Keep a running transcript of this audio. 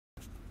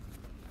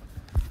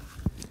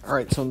All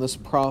right, so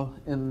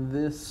in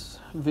this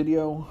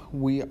video,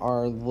 we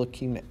are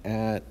looking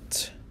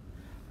at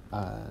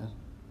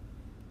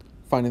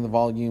finding the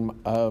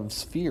volume of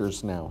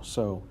spheres now.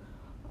 So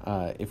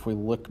if we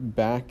look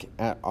back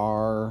at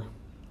our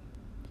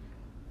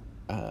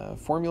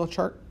formula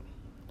chart,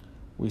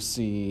 we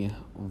see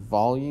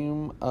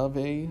volume of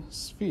a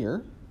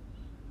sphere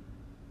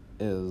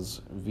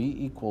is V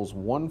equals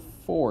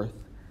 1/4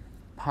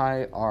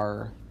 pi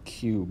r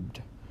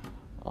cubed.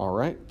 All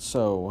right,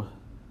 so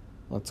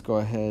let's go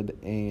ahead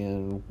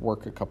and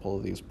work a couple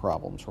of these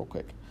problems real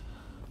quick.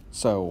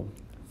 So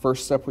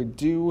first step we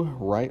do,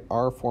 write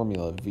our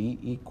formula. V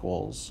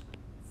equals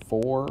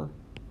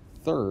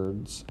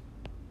 4/3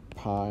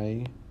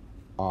 pi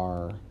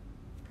r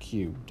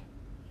cubed.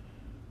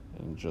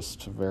 And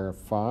just to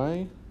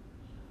verify,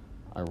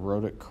 I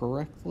wrote it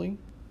correctly.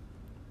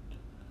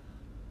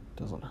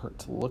 Doesn't hurt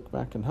to look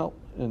back and help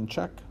and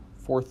check.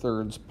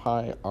 4/3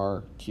 pi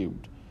r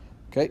cubed.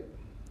 Okay.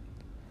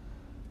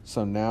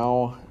 So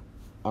now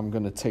I'm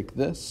going to take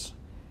this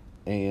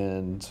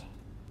and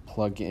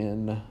plug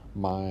in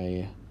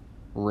my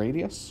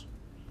radius.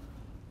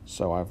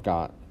 So I've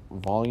got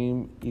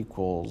volume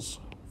equals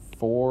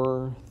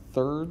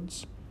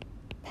 4/3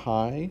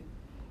 pi.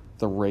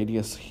 The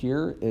radius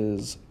here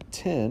is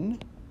 10,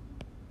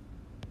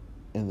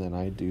 and then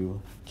I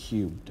do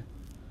cubed.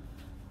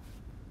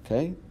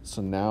 Okay,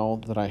 so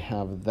now that I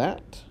have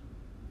that,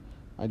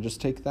 I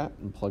just take that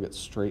and plug it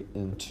straight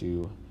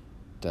into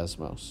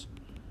Desmos.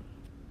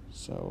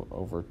 So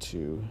over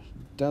to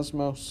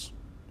Desmos.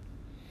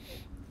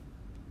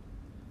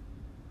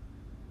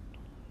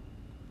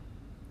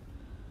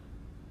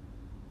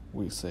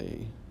 We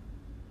say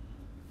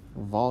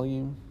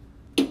volume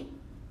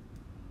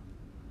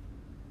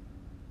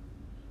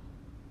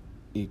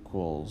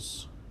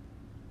equals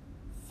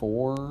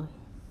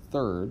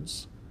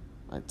 4/3.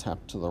 I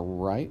tap to the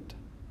right,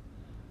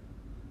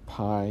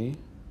 pi,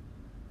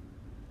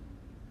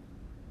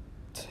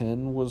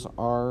 10 was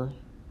our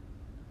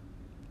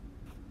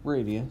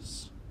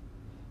radius,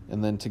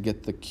 and then to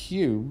get the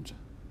cubed,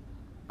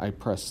 I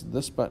press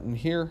this button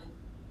here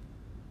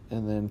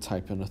and then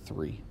type in a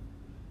 3,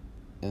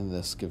 and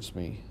this gives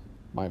me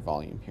my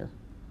volume here.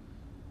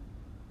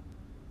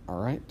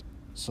 All right,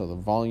 so the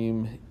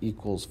volume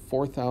equals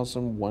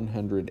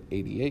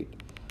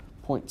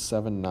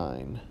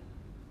 4,188.79.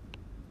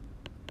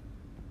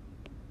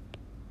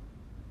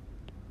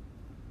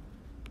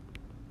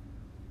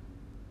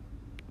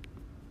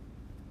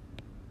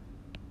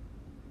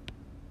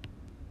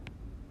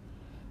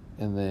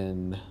 And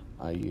then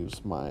I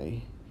use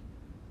my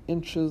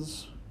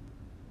inches,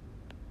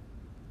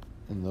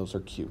 and those are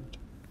cubed.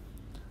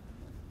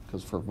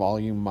 Because for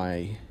volume,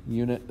 my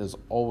unit is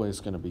always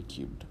going to be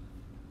cubed.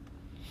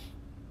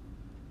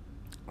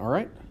 All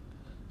right,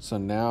 so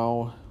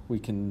now we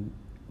can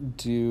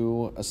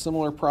do a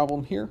similar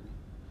problem here,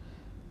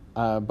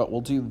 but we'll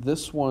do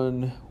this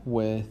one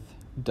with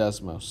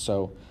Desmos.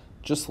 So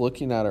just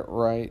looking at it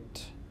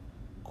right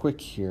quick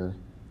here,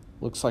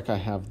 looks like I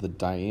have the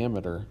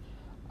diameter.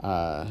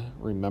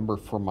 Remember,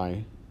 for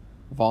my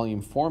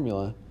volume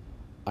formula,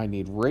 I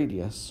need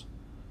radius.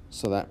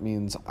 So that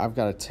means I've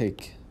got to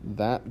take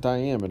that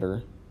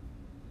diameter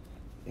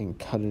and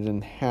cut it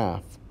in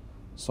half.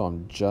 So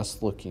I'm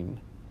just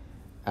looking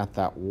at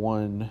that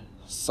one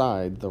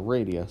side, the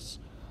radius.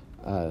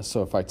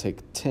 So if I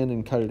take 10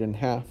 and cut it in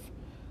half,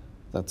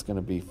 that's going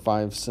to be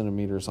 5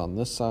 centimeters on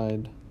this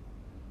side,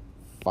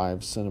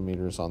 5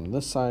 centimeters on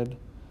this side.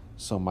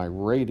 So my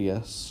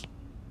radius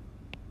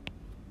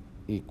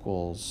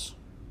equals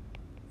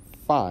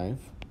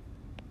 5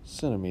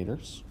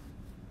 centimeters.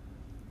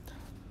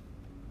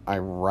 I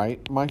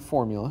write my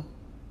formula.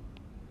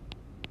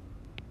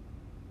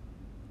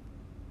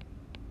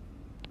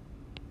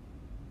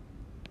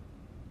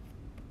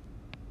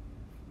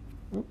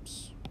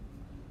 Oops.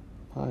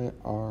 Pi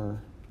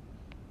r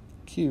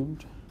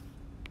cubed.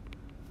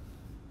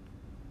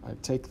 I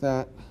take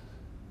that,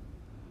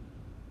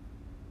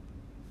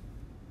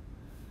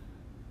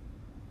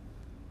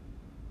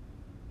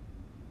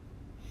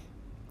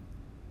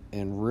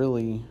 and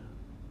really,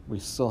 we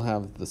still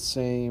have the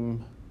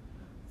same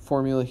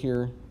formula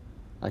here.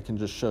 I can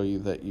just show you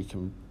that you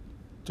can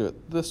do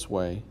it this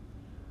way,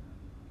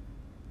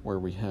 where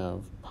we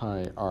have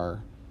pi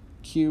r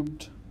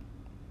cubed,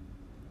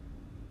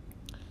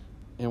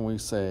 and we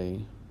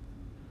say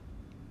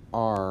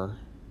r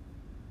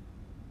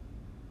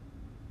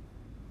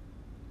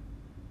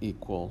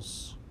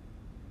equals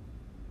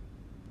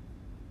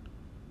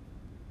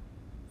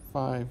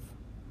 5.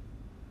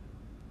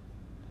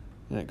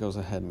 And it goes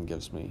ahead and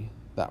gives me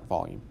that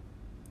volume.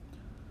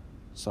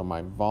 So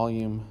my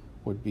volume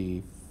would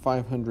be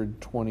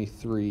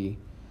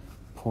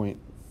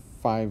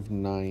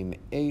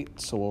 523.598,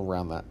 so we'll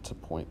round that to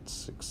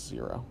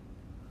 0.60.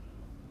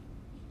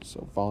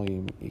 So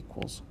volume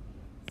equals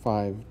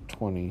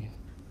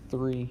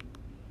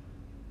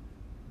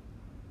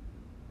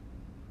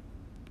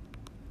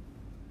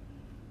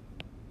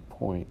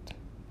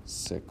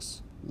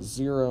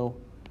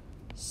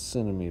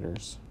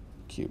centimeters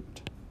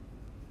cubed.